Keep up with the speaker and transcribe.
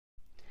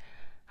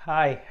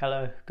Hi,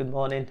 hello, good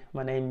morning.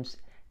 My name's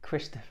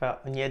Christopher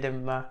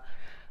Onyedinma,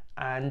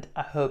 and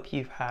I hope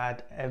you've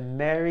had a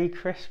Merry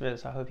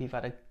Christmas. I hope you've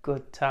had a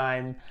good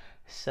time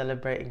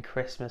celebrating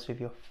Christmas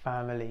with your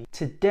family.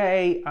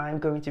 Today, I'm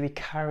going to be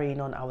carrying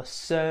on our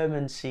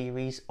sermon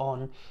series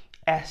on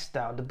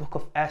Esther, the book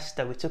of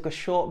Esther. We took a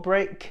short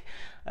break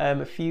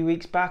a few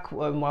weeks back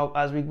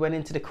as we went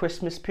into the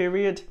Christmas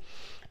period,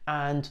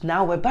 and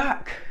now we're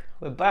back.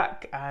 We're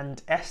back,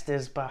 and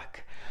Esther's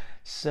back.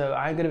 So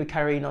I'm going to be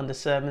carrying on the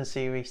sermon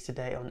series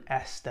today on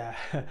Esther.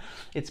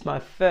 It's my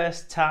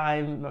first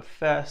time, my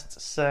first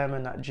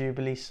sermon at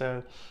Jubilee,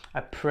 so I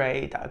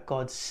pray that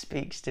God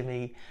speaks to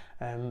me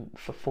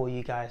for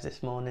you guys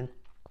this morning.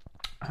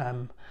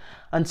 And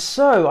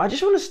so I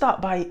just want to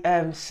start by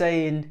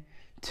saying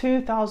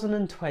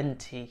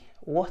 2020,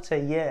 what a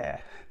year.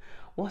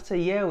 What a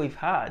year we've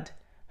had.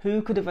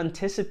 Who could have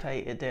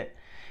anticipated it?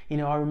 You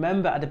know, I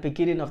remember at the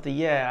beginning of the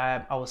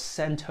year, I was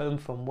sent home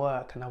from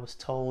work and I was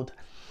told,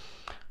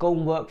 go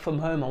and work from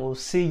home and we'll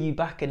see you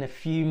back in a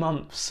few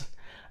months.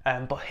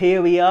 But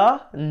here we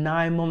are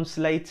 9 months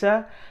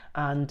later,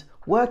 and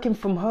working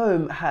from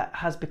home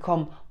has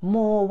become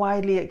more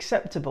widely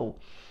acceptable,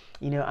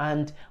 you know,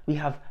 and we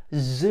have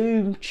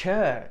Zoom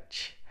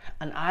church,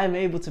 and I'm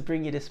able to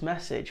bring you this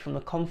message from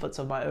the comforts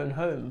of my own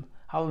home.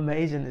 How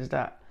amazing is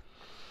that?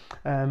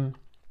 And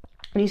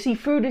you see,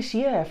 through this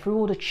year, through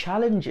all the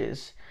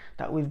challenges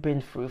that we've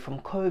been through, from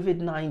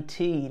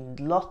COVID-19,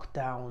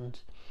 lockdowns,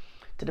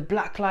 to the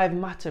Black Lives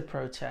Matter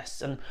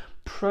protests and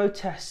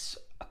protests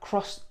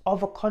across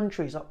other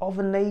countries or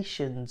other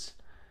nations,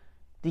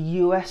 the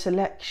US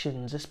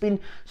elections. There's been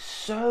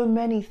so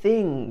many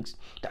things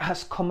that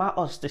has come at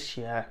us this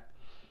year.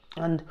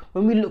 And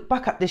when we look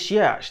back at this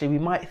year, actually, we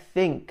might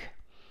think,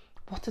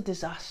 what a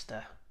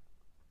disaster.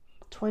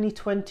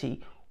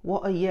 2020,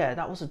 what a year.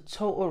 That was a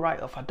total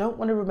write-off. I don't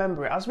want to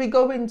remember it. As we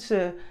go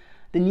into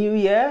the new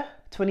year,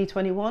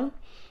 2021,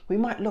 we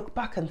might look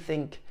back and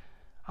think,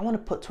 I want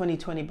to put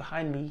 2020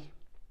 behind me.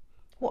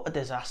 What a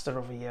disaster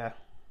of a year.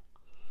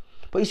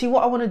 But you see,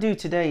 what I want to do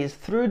today is,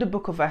 through the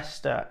book of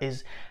Esther,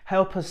 is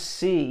help us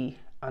see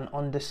and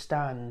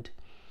understand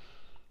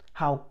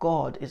how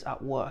God is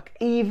at work,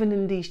 even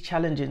in these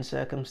challenging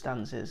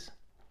circumstances.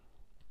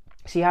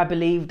 See, I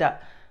believe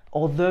that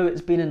although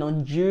it's been an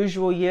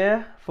unusual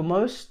year for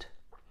most,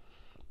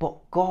 but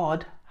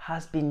God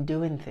has been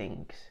doing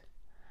things.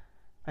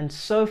 And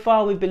so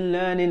far we've been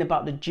learning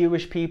about the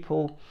Jewish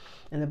people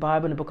in the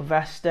Bible, in the book of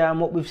Esther, and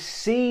what we've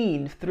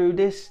seen through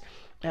this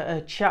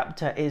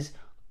chapter is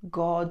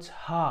God's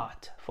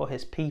heart for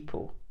his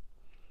people,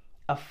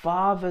 a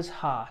father's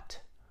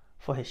heart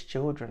for his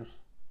children.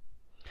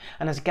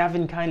 And as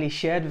Gavin kindly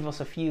shared with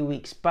us a few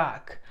weeks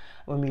back,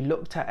 when we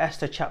looked at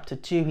Esther chapter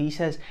 2, he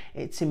says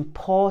it's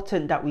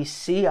important that we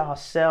see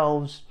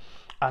ourselves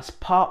as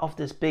part of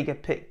this bigger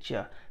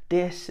picture,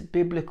 this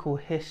biblical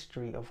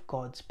history of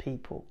God's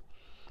people.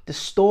 The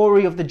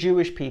story of the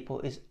Jewish people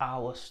is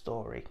our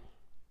story.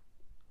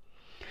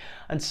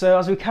 And so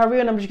as we carry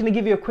on, I'm just going to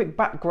give you a quick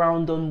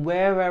background on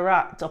where we're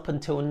at up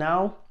until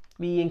now.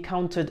 We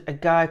encountered a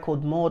guy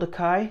called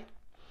Mordecai.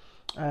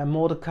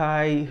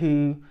 Mordecai,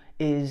 who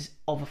is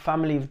of a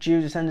family of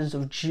Jews, descendants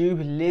of Jew,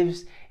 who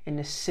lives in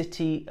a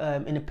city,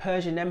 in the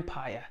Persian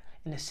Empire,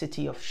 in the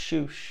city of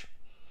Shush.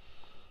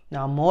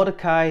 Now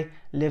Mordecai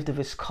lived with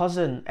his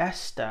cousin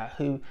Esther,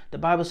 who the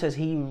Bible says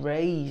he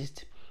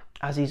raised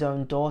as his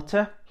own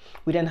daughter.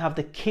 We then have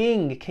the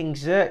king, King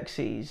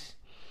Xerxes,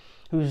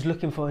 who was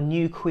looking for a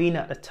new queen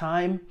at the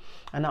time,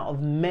 and out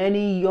of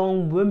many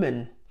young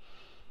women,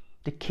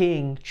 the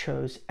king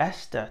chose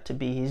Esther to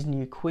be his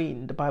new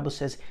queen. The Bible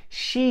says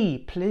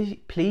she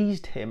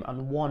pleased him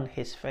and won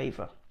his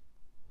favour.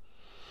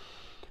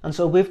 And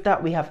so with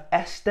that, we have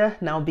Esther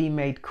now being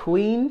made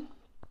queen.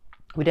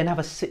 We then have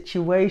a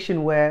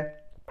situation where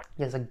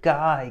there's a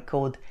guy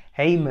called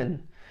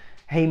Haman.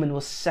 Haman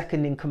was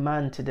second in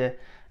command to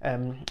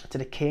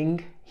the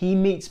king. He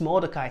meets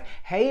Mordecai.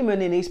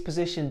 Haman, in his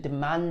position,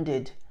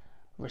 demanded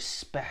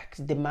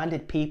respect,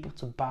 demanded people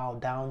to bow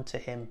down to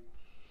him.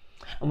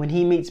 And when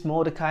he meets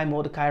Mordecai,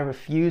 Mordecai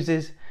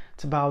refuses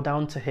to bow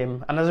down to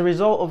him. And as a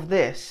result of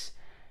this,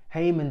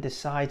 Haman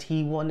decides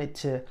he wanted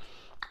to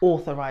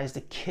authorize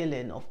the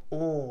killing of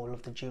all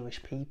of the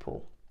Jewish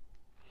people.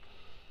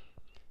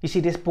 You see,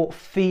 this brought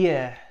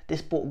fear,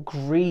 this brought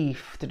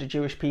grief to the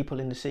Jewish people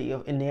in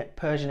the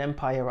Persian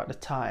Empire at the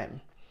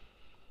time.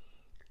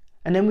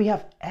 And then we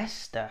have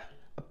Esther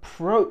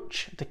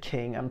approach the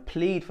king and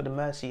plead for the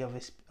mercy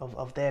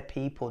of their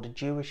people, the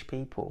Jewish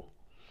people.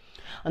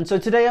 And so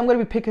today I'm going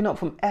to be picking up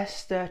from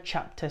Esther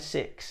chapter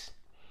 6.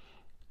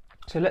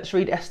 So let's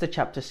read Esther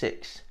chapter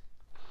 6.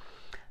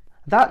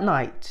 That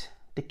night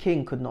the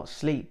king could not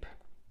sleep.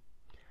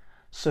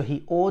 So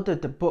he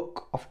ordered the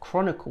book of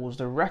Chronicles,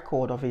 the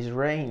record of his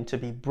reign, to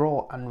be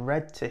brought and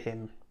read to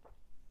him.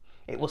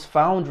 It was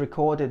found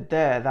recorded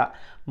there that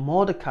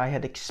Mordecai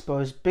had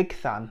exposed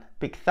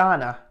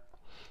Bigthana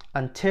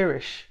and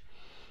Teresh,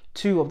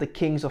 two of the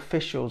king's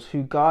officials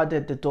who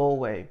guarded the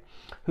doorway,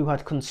 who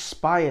had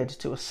conspired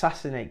to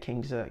assassinate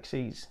King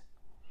Xerxes.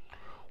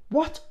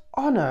 "What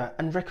honor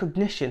and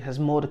recognition has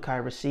Mordecai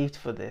received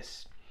for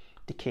this?"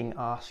 the king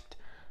asked.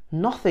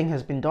 "Nothing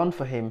has been done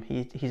for him,"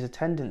 his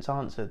attendants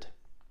answered.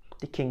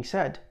 The king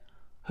said,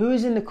 "Who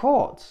is in the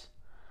courts?"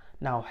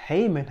 Now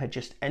Haman had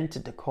just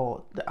entered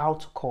the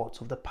outer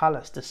courts of the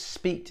palace to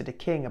speak to the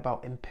king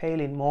about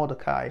impaling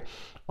Mordecai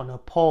on a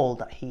pole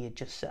that he had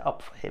just set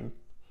up for him.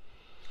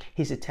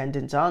 His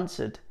attendants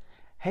answered,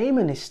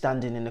 "Haman is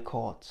standing in the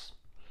courts.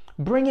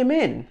 Bring him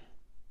in."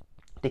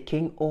 The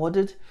king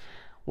ordered.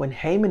 When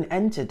Haman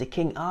entered, the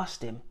king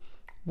asked him,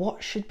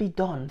 "What should be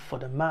done for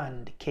the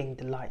man the king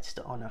delights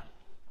to honor?"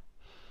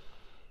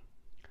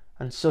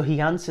 And so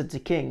he answered the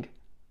king.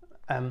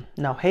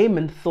 Now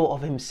Haman thought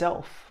of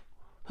himself,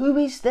 "Who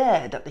is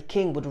there that the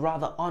king would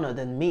rather honor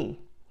than me?"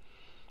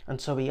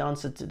 And so he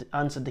answered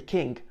the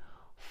king,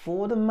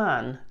 "For the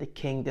man the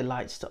king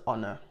delights to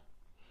honor,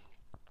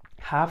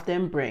 have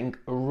them bring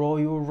a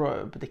royal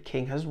robe the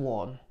king has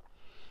worn,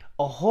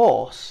 a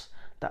horse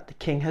that the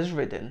king has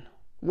ridden,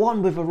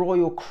 one with a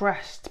royal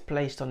crest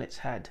placed on its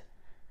head.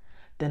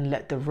 Then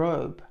let the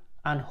robe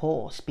and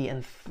horse be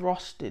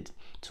entrusted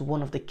to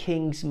one of the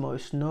king's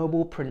most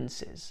noble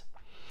princes.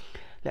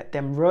 Let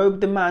them robe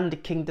the man the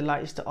king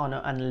delights to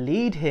honor and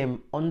lead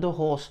him on the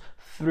horse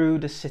through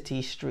the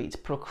city streets,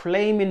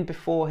 proclaiming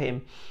before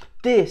him,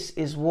 'This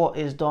is what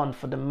is done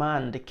for the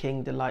man the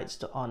king delights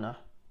to honor.'"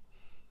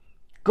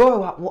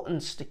 "Go at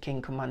once," the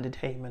king commanded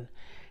Haman.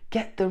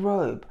 "Get the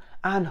robe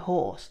and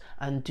horse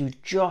and do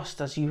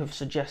just as you have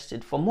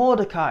suggested for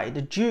Mordecai,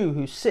 the Jew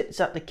who sits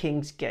at the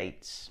king's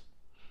gates.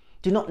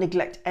 Do not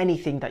neglect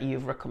anything that you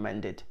have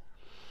recommended."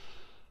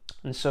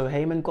 And so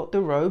Haman got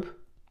the robe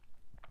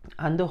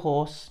and the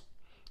horse.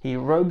 He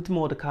robed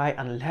Mordecai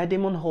and led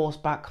him on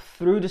horseback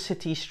through the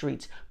city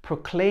streets,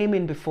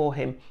 proclaiming before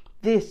him,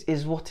 "This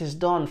is what is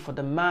done for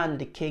the man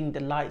the king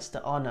delights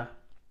to honor."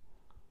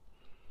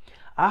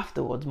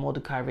 Afterwards,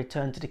 Mordecai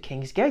returned to the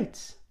king's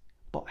gates,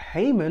 but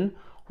Haman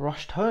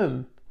rushed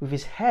home with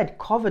his head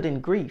covered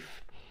in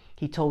grief.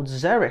 He told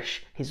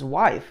Zeresh, his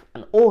wife,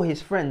 and all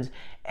his friends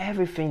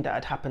everything that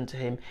had happened to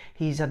him.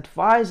 His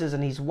advisors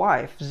and his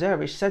wife,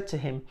 Zeresh, said to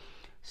him,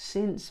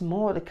 "Since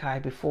Mordecai,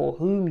 before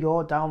whom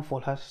your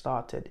downfall has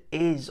started,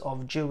 is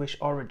of Jewish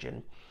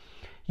origin,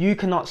 you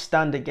cannot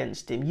stand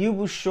against him. You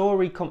will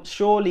surely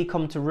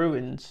come to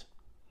ruins."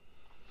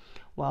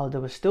 While they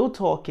were still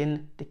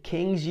talking, the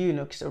king's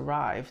eunuchs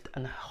arrived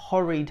and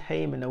hurried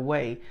Haman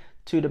away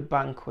to the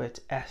banquet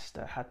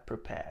Esther had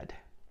prepared.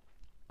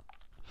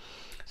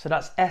 So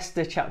that's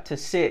Esther chapter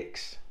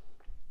 6.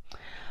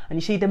 And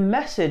you see,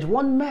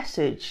 one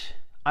message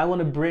I want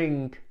to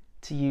bring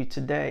to you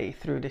today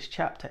through this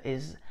chapter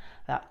is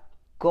that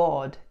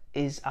God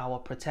is our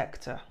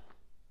protector.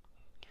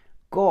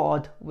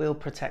 God will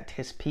protect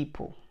his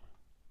people.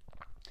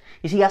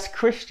 You see, as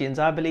Christians,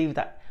 I believe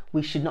that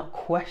we should not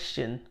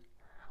question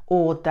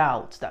or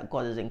doubt that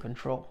God is in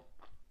control.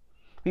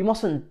 We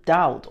mustn't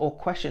doubt or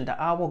question that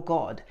our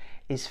God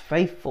is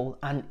faithful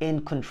and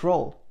in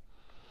control.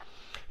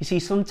 You see,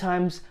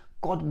 sometimes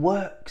God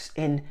works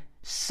in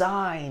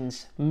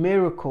signs,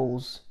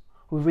 miracles.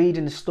 We read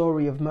in the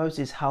story of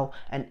Moses how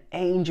an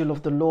angel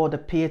of the Lord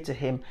appeared to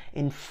him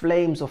in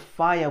flames of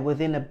fire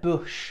within a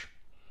bush.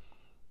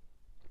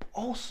 But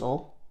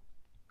also,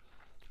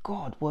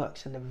 God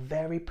works in the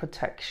very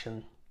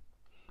protection,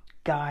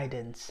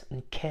 guidance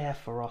and care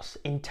for us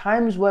in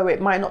times where it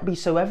might not be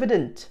so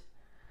evident.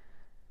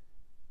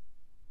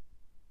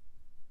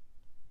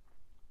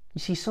 You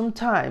see,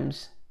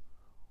 sometimes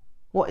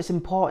what is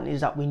important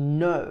is that we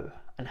know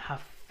and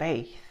have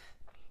faith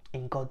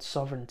in God's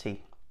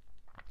sovereignty,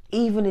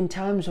 even in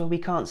times where we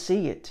can't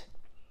see it.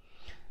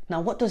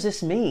 Now, what does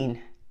this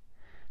mean?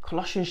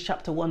 Colossians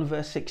chapter 1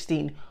 verse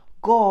 16,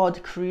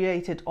 God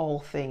created all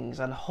things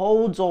and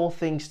holds all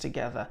things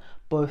together,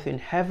 both in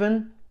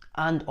heaven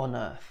and on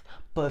earth,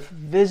 both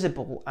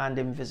visible and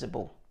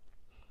invisible.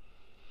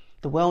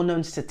 The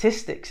well-known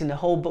statistics in the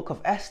whole book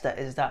of Esther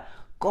is that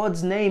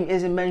God's name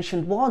isn't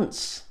mentioned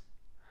once.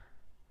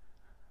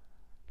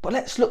 But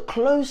let's look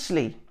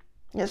closely.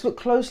 Let's look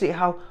closely at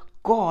how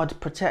God's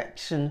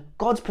protection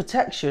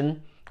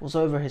was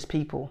over his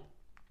people.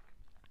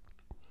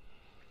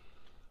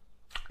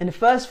 In the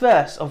first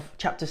verse of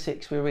chapter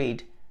 6 we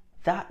read,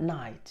 "That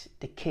night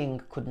the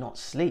king could not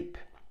sleep."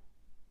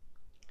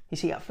 You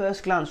see, at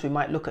first glance we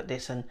might look at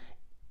this and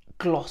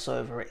gloss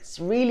over it. It's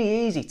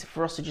really easy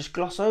for us to just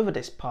gloss over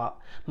this part.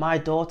 My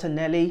daughter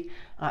Nellie,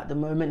 at the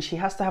moment, she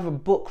has to have a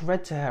book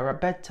read to her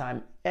at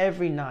bedtime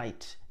every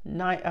night.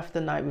 Night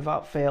after night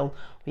without fail,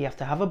 we have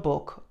to have a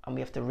book and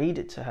we have to read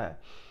it to her.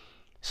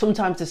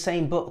 Sometimes the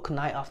same book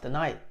night after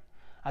night.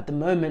 At the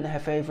moment, her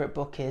favourite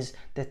book is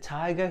The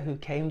Tiger Who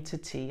Came to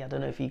Tea. I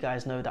don't know if you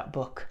guys know that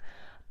book,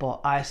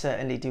 but I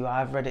certainly do.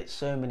 I've read it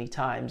so many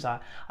times. I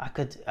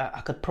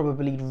could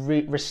probably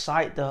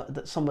recite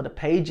some of the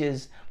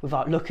pages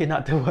without looking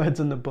at the words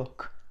in the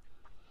book.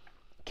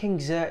 King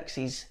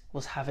Xerxes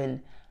was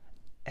having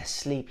a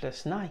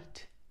sleepless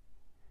night.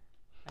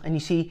 And you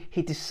see,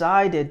 he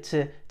decided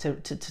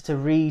to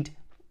read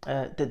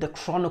the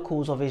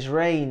chronicles of his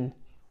reign.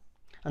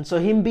 And so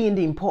him being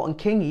the important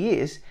king he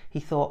is, he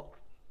thought,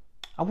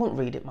 I won't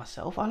read it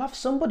myself. I'll have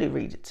somebody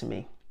read it to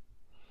me.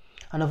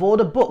 And of all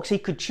the books he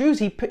could choose,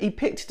 he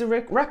picked the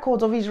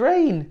records of his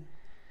reign.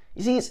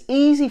 You see, it's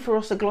easy for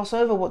us to gloss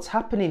over what's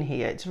happening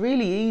here. It's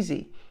really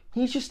easy.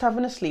 He's just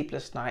having a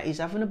sleepless night. He's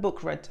having a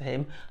book read to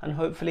him, and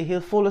hopefully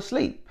he'll fall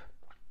asleep.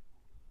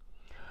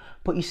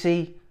 But you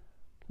see,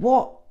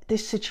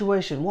 this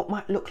situation, what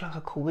might look like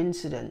a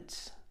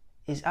coincidence,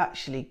 is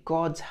actually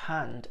God's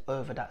hand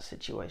over that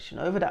situation,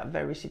 over that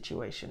very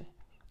situation.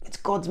 It's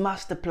God's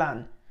master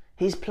plan.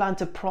 His plan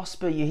to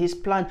prosper you, his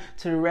plan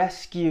to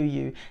rescue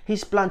you,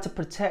 his plan to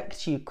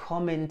protect you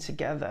coming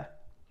together.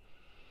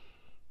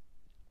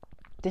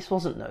 This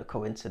wasn't no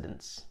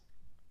coincidence.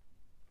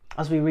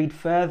 As we read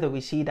further,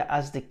 we see that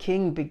as the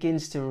king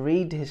begins to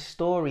read his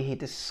story, he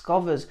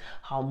discovers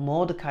how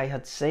Mordecai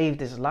had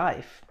saved his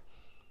life.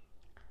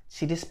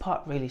 See, this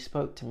part really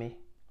spoke to me,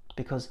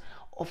 because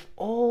of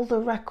all the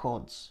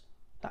records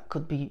that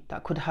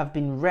could have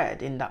been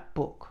read in that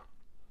book,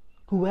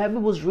 whoever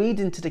was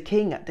reading to the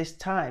king at this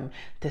time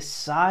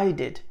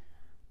decided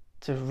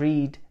to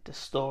read the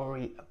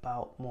story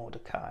about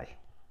Mordecai.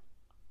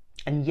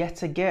 And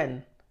yet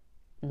again,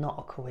 not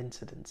a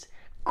coincidence.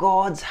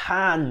 God's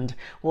hand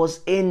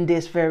was in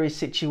this very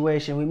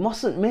situation. We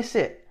mustn't miss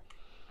it.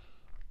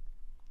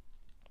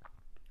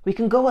 We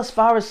can go as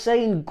far as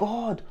saying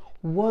God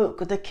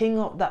woke the king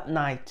up that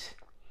night.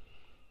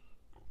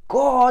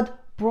 God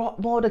brought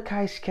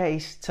Mordecai's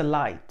case to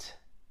light.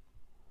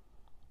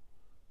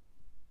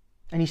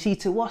 And you see,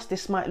 to us,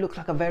 this might look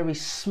like a very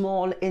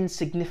small,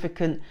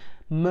 insignificant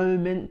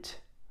moment.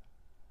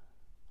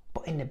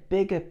 But in the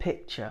bigger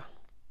picture,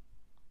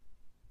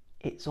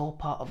 it's all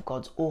part of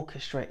God's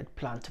orchestrated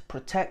plan to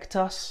protect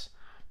us,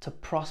 to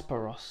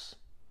prosper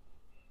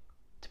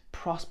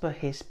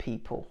his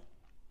people.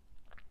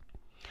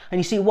 And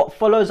you see, what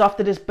follows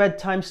after this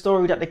bedtime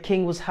story that the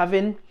king was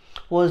having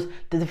was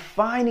the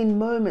defining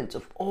moment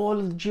of all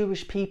of the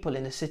Jewish people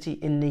in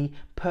the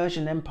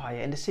Persian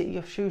Empire, in the city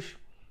of Shush.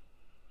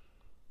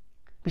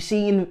 We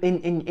see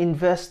in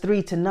verse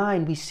 3 to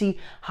 9, we see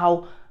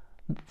how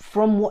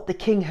from what the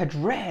king had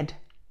read,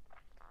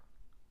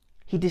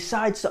 he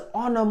decides to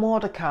honor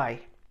Mordecai.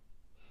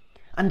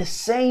 And the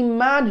same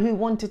man who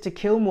wanted to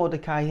kill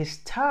Mordecai is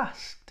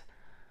tasked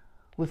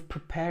with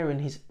preparing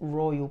his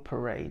royal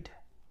parade.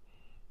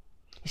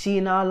 You see,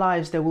 in our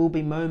lives, there will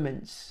be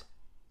moments,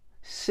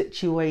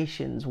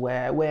 situations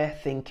where we're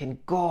thinking,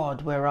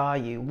 God, where are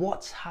you?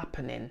 What's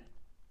happening?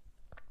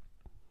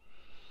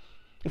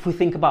 If we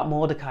think about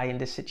Mordecai in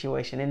this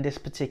situation, in this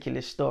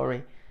particular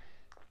story,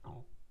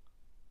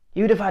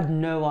 you would have had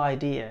no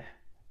idea.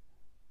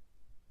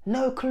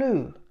 No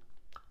clue.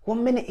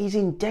 1 minute he's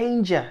in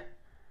danger.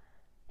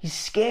 He's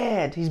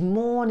scared. He's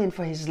mourning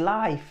for his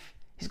life.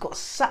 He's got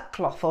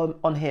sackcloth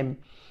on him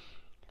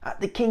at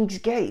the king's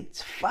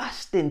gates,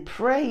 fasting,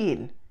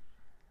 praying,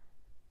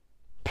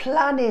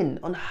 planning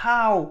on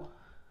how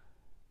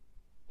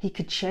he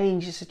could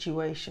change the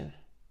situation.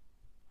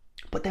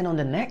 But then on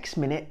the next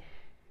minute,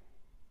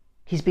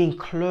 he's being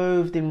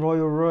clothed in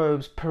royal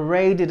robes,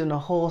 paraded on a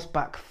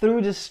horseback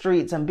through the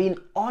streets and being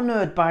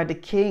honoured by the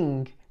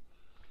king.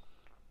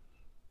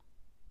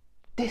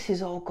 This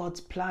is all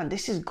God's plan.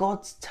 This is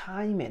God's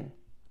timing.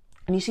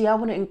 And you see, I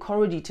want to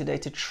encourage you today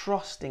to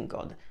trust in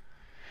God.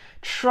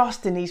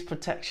 Trust in his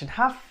protection.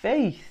 Have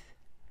faith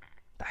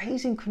that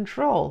he's in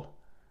control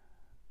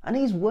and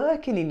he's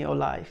working in your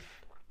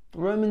life.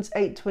 Romans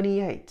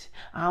 8:28.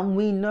 And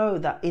we know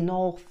that in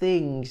all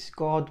things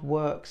God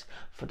works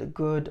for the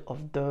good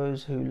of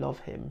those who love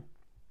him,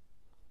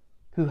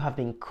 who have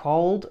been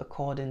called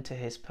according to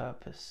his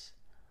purpose.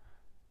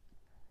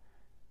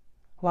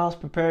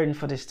 Whilst preparing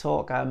for this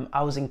talk,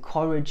 I was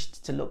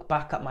encouraged to look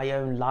back at my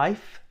own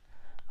life,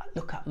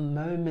 look at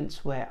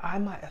moments where I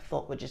might have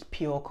thought were just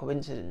pure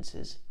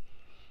coincidences,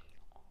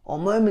 or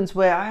moments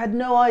where I had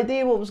no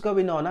idea what was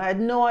going on. I had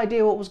no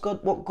idea what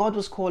God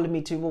was calling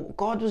me to, what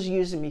God was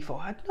using me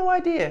for. I had no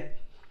idea.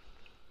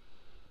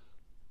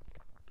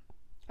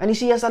 And you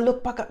see, as I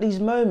look back at these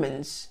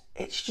moments,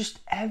 it's just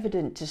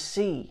evident to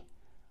see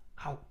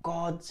how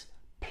God's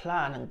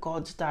plan and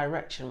God's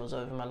direction was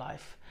over my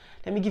life.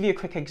 Let me give you a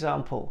quick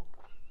example.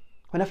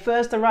 When I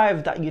first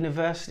arrived at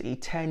university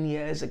 10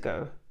 years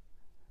ago,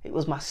 it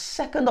was my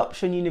second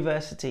option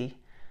university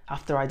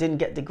after I didn't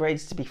get the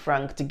grades, to be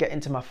frank, to get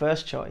into my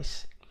first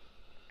choice.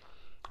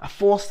 I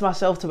forced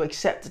myself to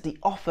accept the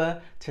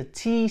offer to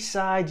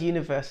Teesside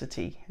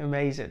University.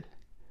 Amazing.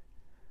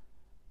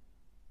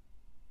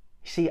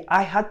 You see,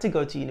 I had to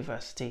go to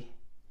university.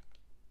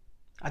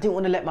 I didn't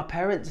want to let my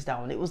parents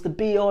down. It was the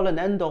be all and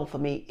end all for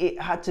me. It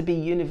had to be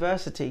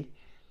university.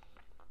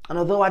 And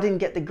although I didn't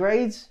get the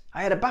grades,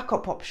 I had a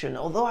backup option.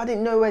 Although I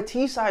didn't know where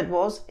Teesside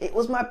was, it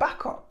was my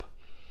backup.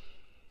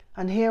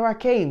 And here I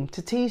came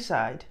to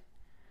Teesside.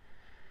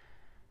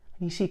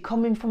 And you see,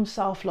 coming from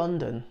South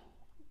London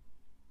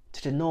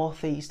to the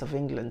northeast of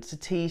England to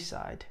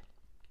Teesside,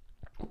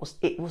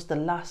 it was the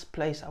last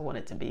place I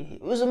wanted to be.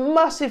 It was a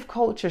massive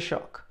culture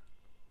shock.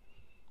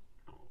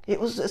 It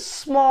was a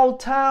small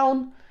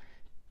town,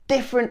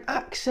 different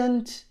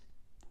accent,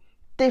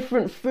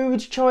 different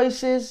food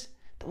choices.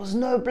 There was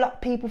no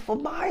black people for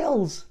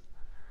miles.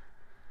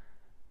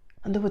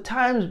 And there were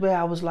times where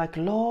I was like,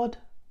 Lord,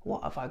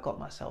 what have I got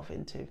myself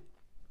into?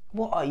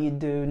 What are you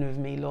doing with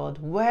me,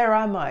 Lord? Where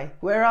am I?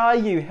 Where are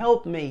you?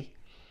 Help me.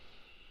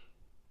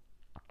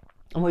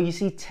 And well, you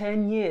see,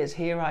 10 years,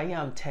 here I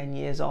am, 10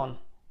 years on.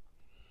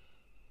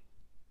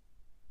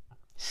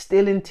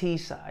 Still in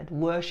Teesside,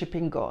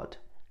 worshipping God,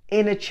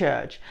 in a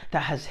church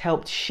that has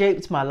helped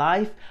shape my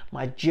life,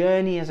 my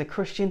journey as a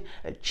Christian,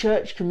 a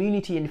church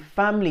community and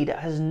family that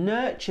has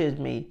nurtured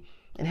me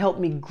and helped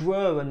me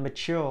grow and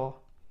mature.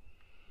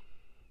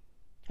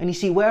 And you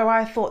see, where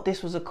I thought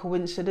this was a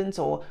coincidence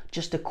or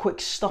just a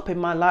quick stop in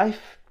my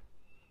life,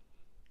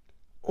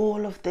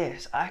 all of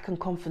this, I can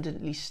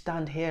confidently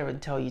stand here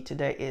and tell you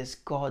today, is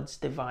God's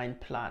divine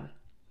plan.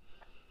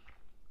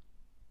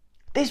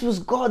 This was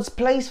God's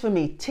place for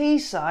me.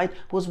 Teesside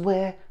was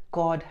where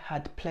God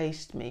had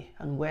placed me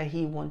and where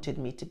He wanted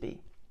me to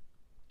be.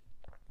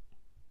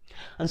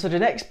 And so the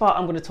next part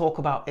I'm going to talk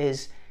about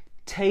is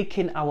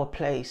taking our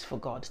place for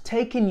God,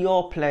 taking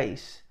your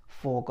place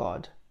for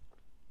God.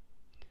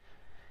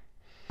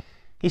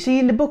 You see,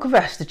 in the book of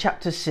Esther,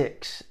 chapter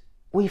 6,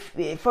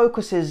 it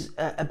focuses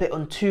a bit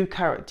on two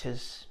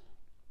characters.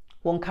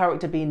 One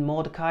character being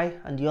Mordecai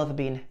and the other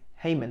being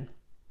Haman.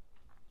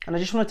 And I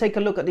just want to take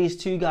a look at these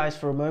two guys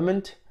for a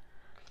moment.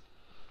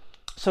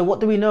 So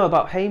what do we know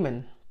about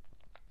Haman?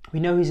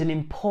 We know he's an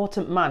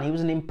important man. He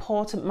was an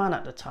important man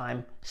at the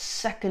time,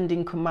 second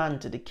in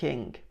command to the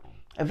king.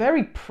 A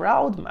very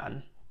proud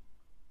man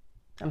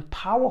and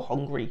power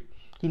hungry.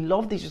 He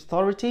loved his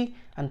authority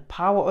and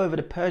power over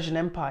the Persian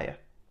Empire.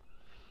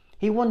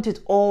 He wanted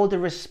all the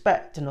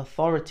respect and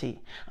authority,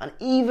 and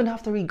even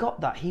after he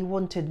got that, he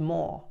wanted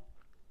more.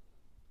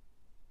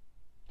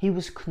 He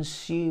was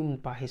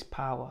consumed by his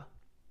power.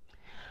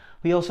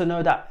 We also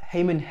know that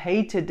Haman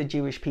hated the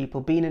Jewish people,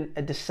 being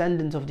a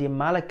descendant of the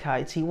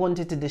Amalekites. He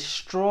wanted to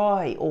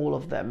destroy all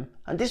of them,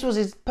 and this was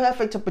his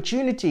perfect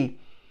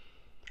opportunity.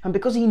 And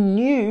because he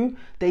knew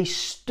they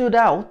stood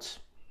out,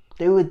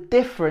 they were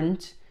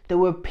different, they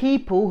were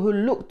people who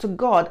looked to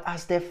God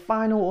as their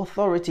final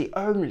authority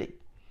only.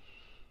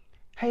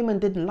 Haman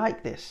didn't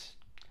like this.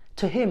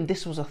 To him,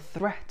 this was a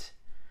threat.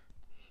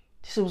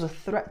 This was a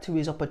threat to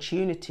his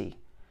opportunity.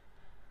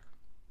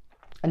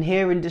 And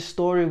here in this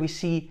story, we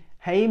see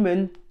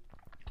Haman,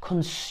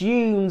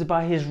 consumed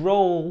by his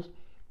role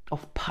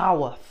of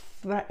power,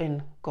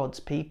 threaten God's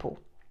people.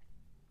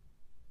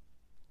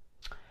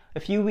 A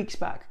few weeks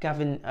back,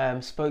 Gavin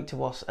spoke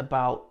to us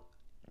about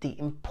the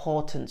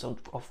importance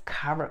of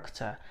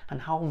character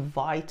and how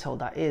vital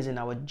that is in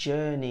our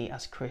journey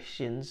as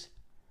Christians.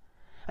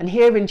 And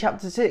here in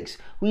chapter 6,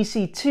 we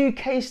see two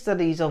case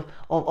studies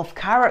of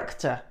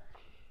character.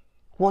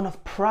 One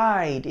of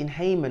pride in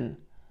Haman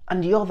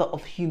and the other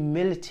of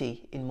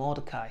humility in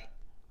Mordecai.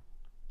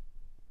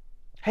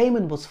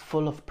 Haman was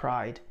full of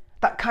pride.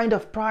 That kind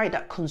of pride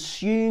that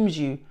consumes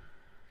you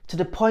to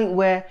the point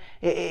where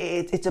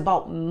it's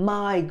about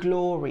my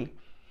glory,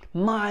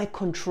 my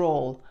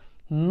control,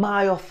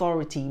 my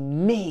authority,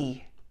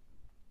 me.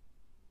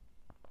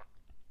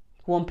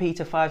 1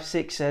 Peter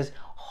 5:6 says,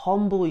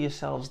 "Humble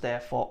yourselves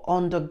therefore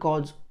under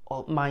God's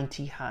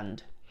almighty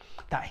hand,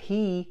 that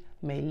He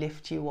may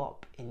lift you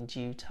up in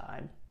due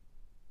time."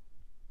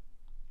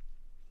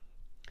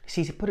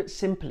 See, to put it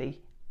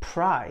simply,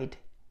 pride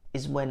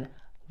is when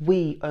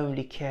we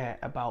only care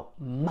about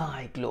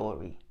my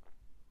glory,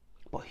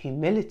 but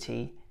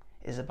humility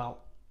is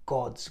about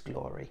God's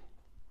glory.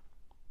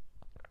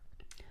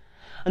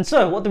 And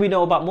so, what do we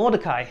know about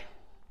Mordecai?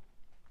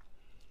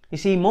 You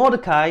see,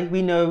 Mordecai,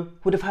 we know,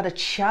 would have had a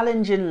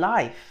challenging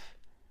life,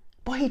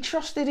 but he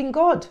trusted in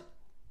God.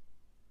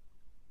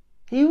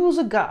 He was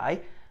a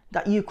guy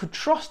that you could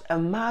trust, a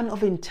man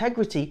of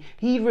integrity.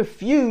 He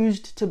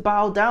refused to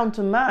bow down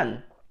to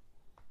man.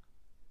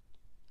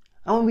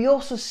 And we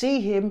also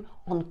see him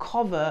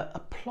uncover a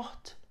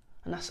plot,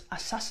 an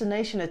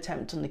assassination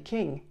attempt on the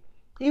king.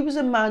 He was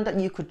a man that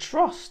you could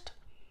trust.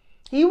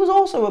 He was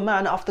also a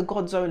man after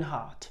God's own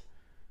heart.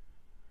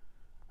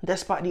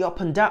 Despite the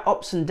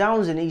ups and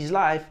downs in his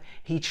life,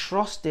 he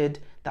trusted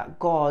that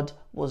God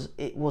was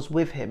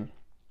with him.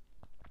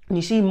 And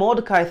you see,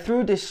 Mordecai,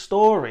 through this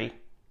story,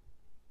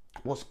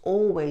 was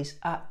always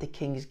at the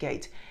king's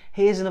gate.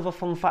 Here's another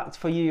fun fact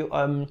for you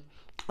on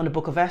the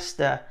book of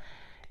Esther.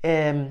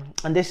 And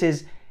this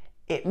is,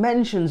 it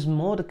mentions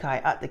Mordecai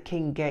at the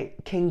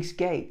king's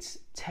gates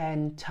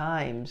 10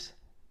 times.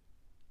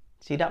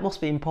 See, that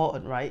must be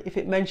important, right? If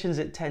it mentions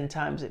it 10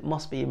 times, it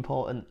must be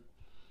important.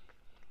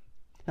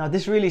 Now,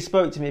 this really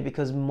spoke to me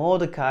because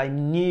Mordecai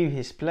knew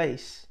his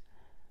place.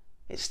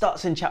 It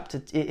starts in chapter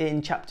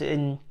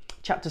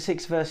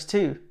 6, verse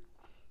 2.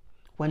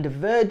 When the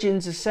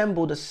virgins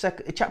assembled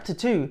chapter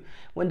 2,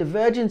 when the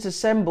virgins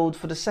assembled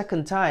for the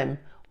second time,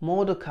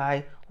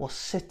 Mordecai was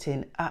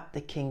sitting at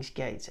the king's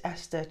gates.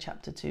 Esther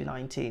chapter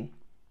 2:19.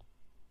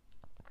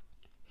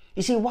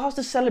 You see, whilst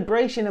the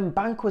celebration and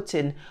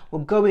banqueting were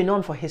going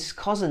on for his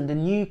cousin, the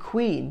new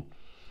queen,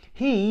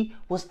 He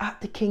was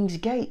at the king's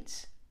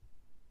gates.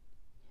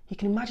 You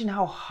can imagine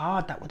how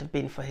hard that would have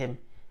been for him,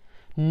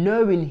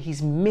 knowing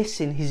he's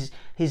missing his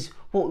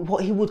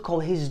what he would call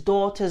his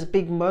daughter's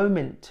big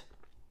moment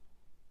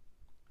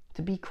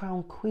to be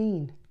crowned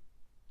queen.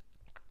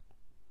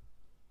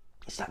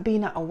 It's like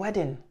being at a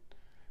wedding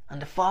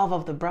and the father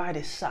of the bride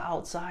is sat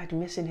outside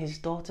missing his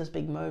daughter's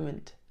big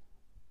moment.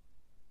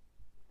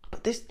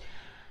 But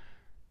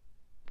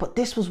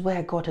this was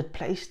where God had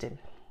placed him,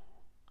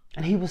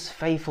 and he was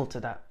faithful to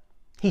that.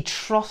 He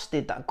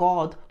trusted that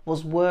God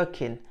was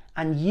working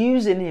and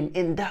using him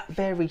in that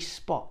very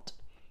spot,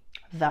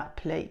 that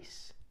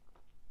place.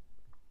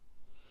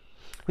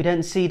 We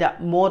didn't see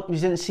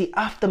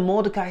after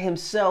Mordecai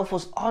himself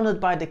was honored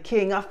by the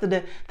king, after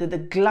the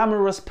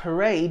glamorous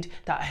parade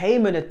that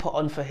Haman had put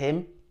on for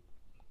him,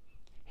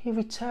 he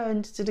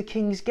returned to the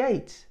king's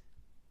gate.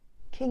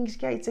 King's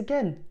gate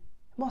again.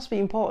 Must be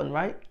important,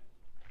 right?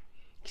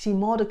 You see,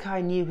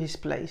 Mordecai knew his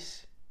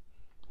place.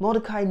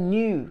 Mordecai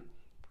knew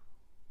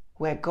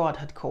where God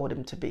had called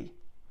him to be,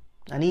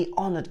 and he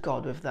honored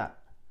God with that.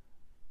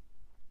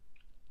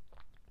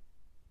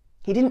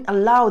 He didn't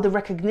allow the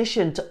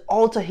recognition to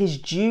alter his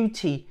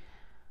duty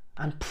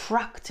and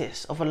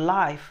practice of a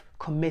life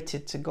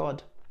committed to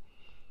God.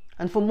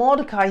 And for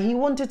Mordecai, he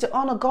wanted to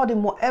honor God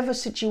in whatever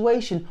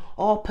situation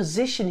or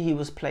position he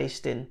was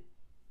placed in.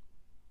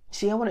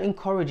 See, I want to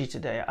encourage you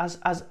today,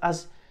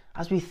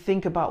 as we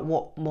think about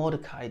what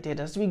Mordecai did,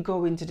 as we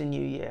go into the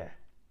new year,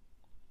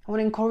 I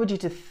want to encourage you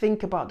to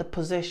think about the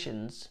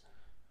positions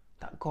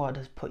that God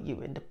has put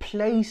you in, the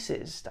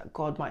places that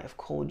God might have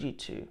called you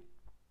to. It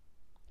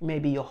may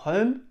be your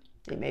home,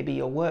 it may be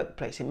your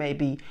workplace, it may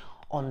be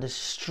on the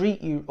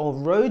street or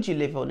road you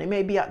live on, it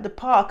may be at the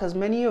park, as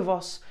many of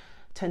us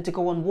tend to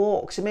go on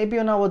walks, it may be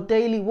on our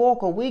daily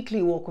walk or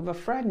weekly walk with a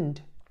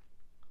friend.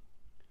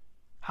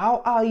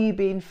 How are you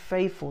being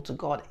faithful to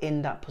God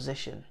in that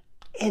position,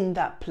 in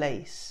that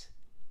place?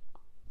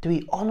 Do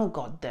we honor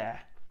God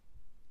there?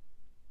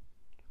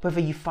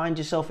 Whether you find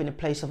yourself in a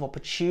place of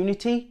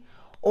opportunity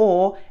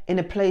or in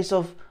a place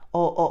of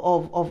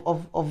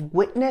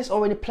witness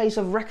or in a place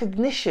of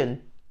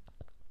recognition,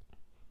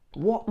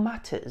 what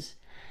matters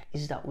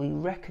is that we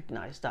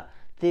recognize that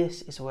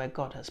this is where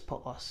God has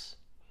put us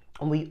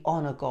and we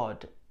honor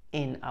God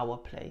in our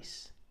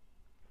place.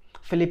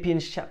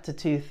 Philippians chapter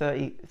 2,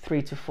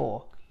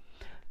 33-4.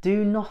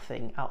 Do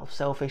nothing out of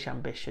selfish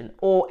ambition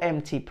or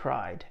empty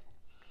pride,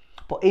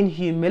 but in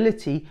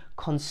humility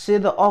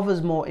consider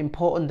others more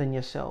important than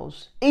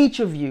yourselves.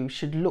 Each of you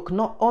should look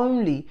not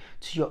only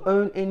to your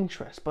own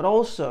interests, but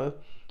also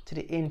to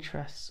the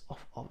interests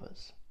of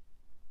others.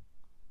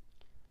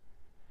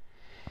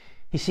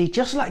 You see,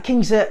 just like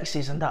King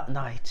Xerxes on that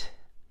night,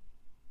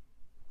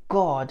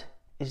 God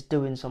is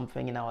doing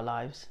something in our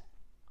lives.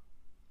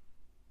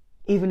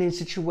 Even in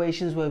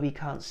situations where we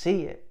can't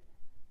see it.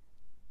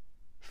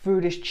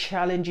 Through this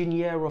challenging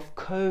year of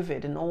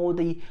COVID and all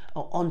the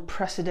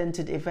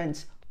unprecedented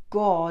events,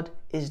 God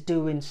is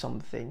doing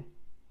something.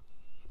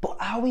 But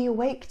are we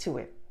awake to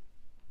it?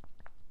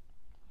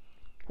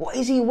 What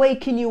is he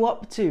waking you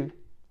up to?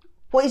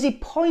 What is he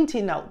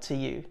pointing out to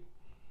you?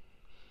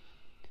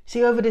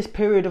 See, over this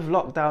period of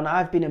lockdown,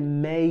 I've been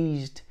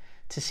amazed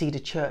to see the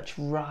church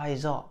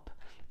rise up,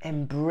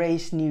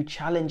 embrace new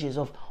challenges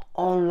of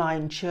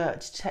online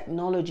church,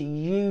 technology,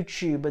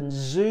 YouTube and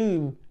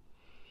Zoom.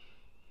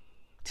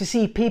 To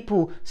see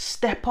people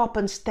step up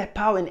and step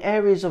out in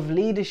areas of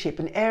leadership,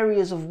 in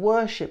areas of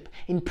worship,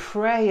 in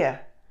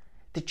prayer.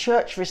 The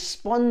church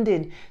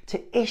responding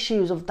to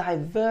issues of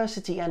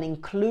diversity and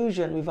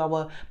inclusion with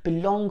our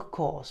Belong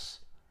course.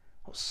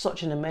 It was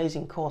such an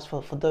amazing course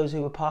for those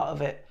who were part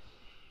of it.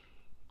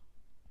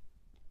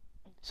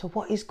 So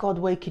what is God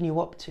waking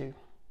you up to?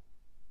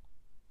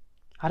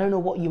 I don't know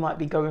what you might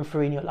be going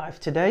through in your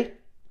life today,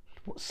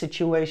 what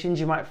situations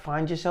you might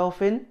find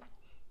yourself in,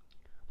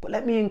 but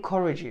let me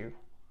encourage you.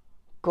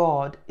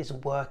 God is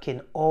working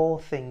all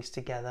things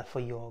together for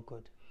your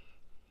good.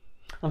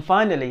 And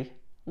finally,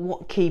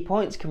 what key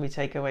points can we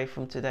take away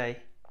from today?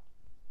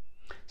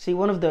 See,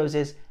 one of those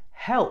is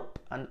help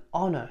and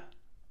honour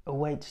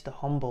awaits the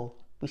humble.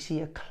 We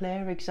see a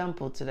clear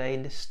example today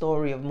in the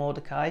story of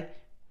Mordecai.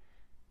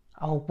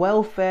 Our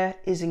welfare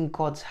is in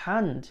God's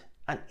hand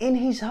and in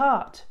his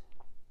heart.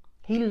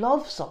 He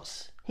loves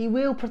us. He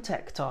will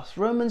protect us.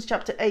 Romans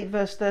chapter 8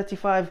 verse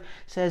 35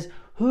 says,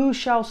 who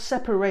shall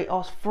separate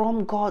us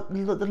from God,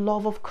 the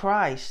love of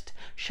Christ?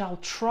 Shall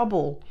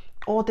trouble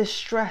or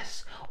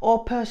distress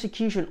or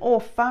persecution or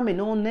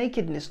famine or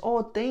nakedness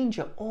or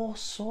danger or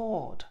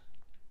sword?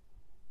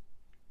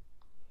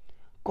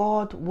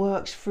 God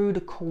works through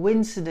the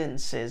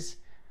coincidences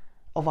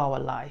of our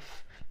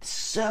life, the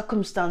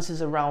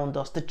circumstances around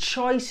us, the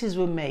choices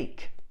we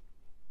make.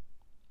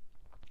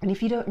 And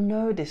if you don't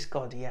know this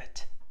God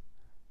yet,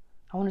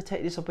 I want to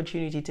take this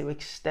opportunity to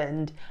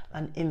extend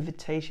an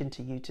invitation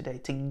to you today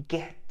to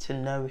get to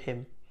know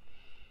him,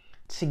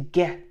 to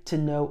get to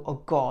know a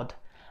God,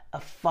 a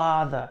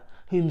Father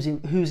whose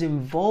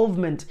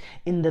involvement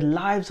in the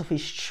lives of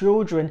his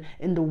children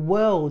in the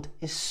world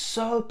is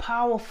so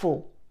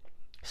powerful.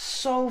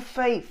 so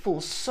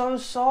faithful, so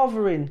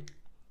sovereign.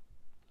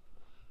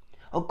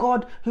 A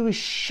God who is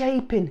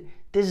shaping,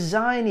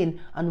 designing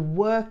and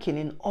working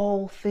in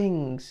all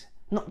things.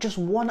 Not just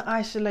one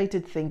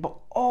isolated thing, but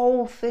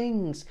all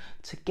things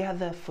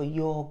together for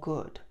your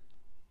good.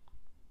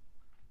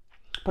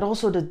 But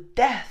also the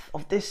death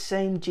of this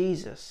same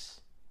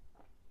Jesus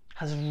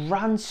has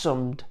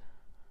ransomed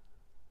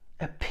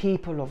a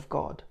people of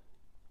God.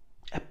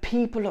 A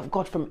people of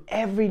God from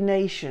every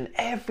nation,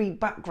 every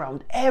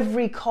background,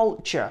 every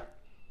culture.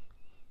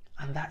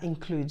 And that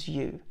includes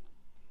you.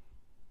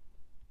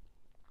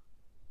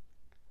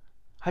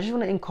 I just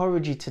want to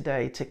encourage you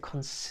today to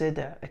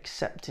consider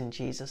accepting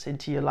Jesus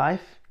into your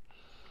life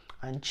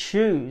and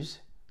choose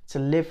to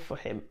live for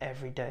him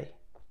every day.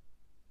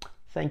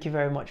 Thank you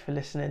very much for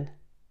listening.